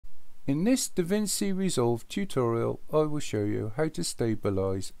In this Davinci Resolve tutorial, I will show you how to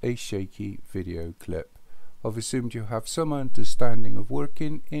stabilize a shaky video clip. I've assumed you have some understanding of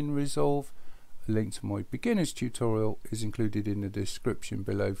working in Resolve. A link to my beginner's tutorial is included in the description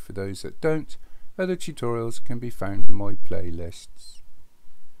below for those that don't. Other tutorials can be found in my playlists.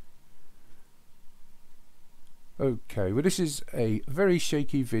 Okay, well, this is a very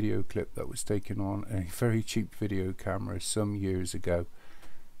shaky video clip that was taken on a very cheap video camera some years ago.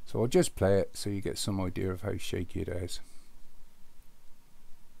 So I'll just play it so you get some idea of how shaky it is.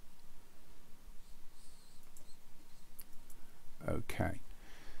 Okay.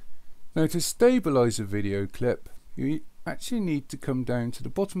 Now, to stabilize a video clip, you actually need to come down to the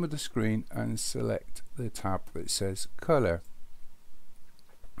bottom of the screen and select the tab that says color.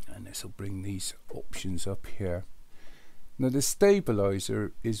 And this will bring these options up here. Now, the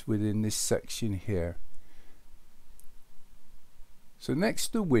stabilizer is within this section here. So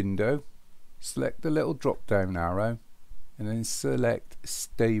next to window, select the little drop down arrow and then select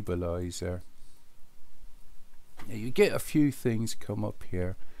stabilizer. Now, you get a few things come up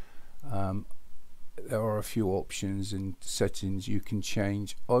here. There are a few options and settings you can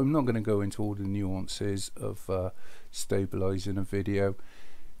change. I'm not going to go into all the nuances of stabilizing a video,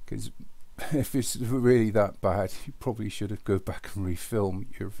 because if it's really that bad, you probably should go back and refilm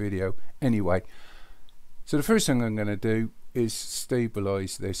your video anyway. So the first thing I'm going to do is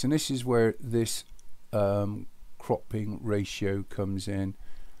stabilize this, and this is where this cropping ratio comes in.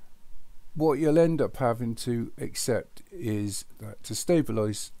 What you'll end up having to accept is that to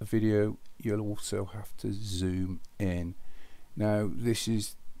stabilize a video, you'll also have to zoom in. Now, this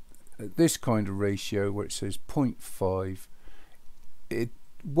is this kind of ratio where it says 0.5. It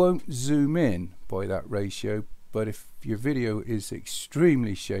won't zoom in by that ratio, but if your video is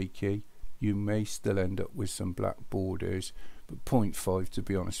extremely shaky, you may still end up with some black borders. But 0.5, to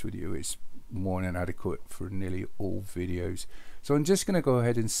be honest with you, is more than adequate for nearly all videos. So I'm just going to go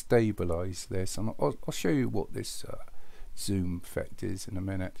ahead and stabilize this, and I'll show you what this zoom effect is in a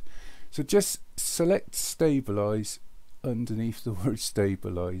minute. So just select stabilize underneath the word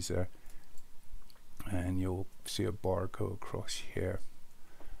stabilizer, and you'll see a bar go across here,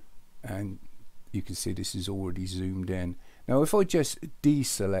 and you can see this is already zoomed in. Now, if I just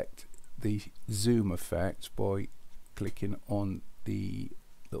deselect the zoom effect by clicking on the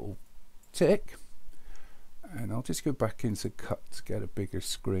little tick, and I'll just go back into cut to get a bigger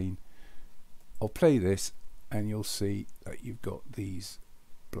screen. I'll play this and you'll see that you've got these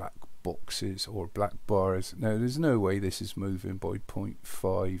black boxes or black bars. Now, there's no way this is moving by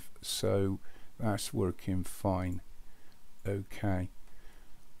 0.5, so that's working fine. Okay,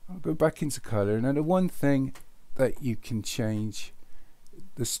 I'll go back into color. Now, the one thing that you can change,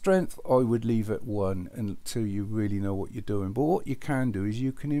 the strength I would leave at 1 until you really know what you're doing, but what you can do is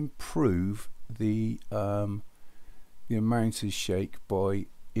you can improve the amount of shake by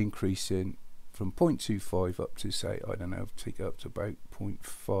increasing from 0.25 up to, say, I don't know, take it up to about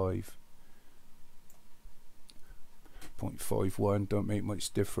 0.51, don't make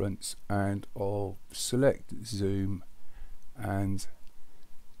much difference, and I'll select zoom and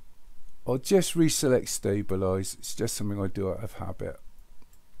I'll just reselect stabilize. It's just something I do out of habit.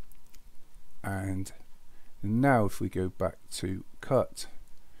 And now if we go back to cut,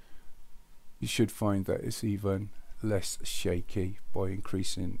 you should find that it's even less shaky by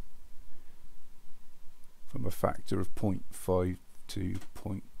increasing from a factor of 0.5 to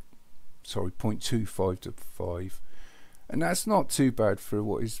 0.25 to 5, and that's not too bad for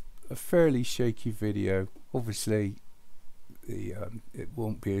what is a fairly shaky video. Obviously it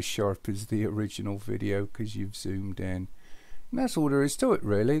won't be as sharp as the original video because you've zoomed in. And that's all there is to it,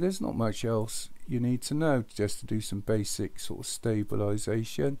 really. There's not much else you need to know just to do some basic sort of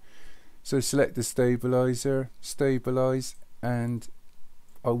stabilization. So select the stabilizer, stabilize, and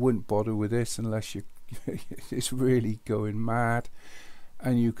I wouldn't bother with this unless you it's really going mad.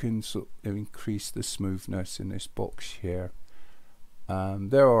 And you can sort of increase the smoothness in this box here.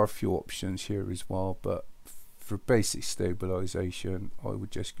 There are a few options here as well, but for basic stabilization, I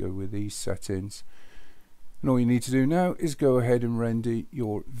would just go with these settings. And all you need to do now is go ahead and render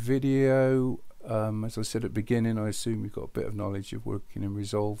your video. As I said at the beginning, I assume you've got a bit of knowledge of working in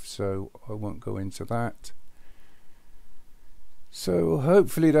Resolve, so I won't go into that. So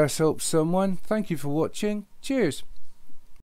hopefully that's helped someone. Thank you for watching. Cheers.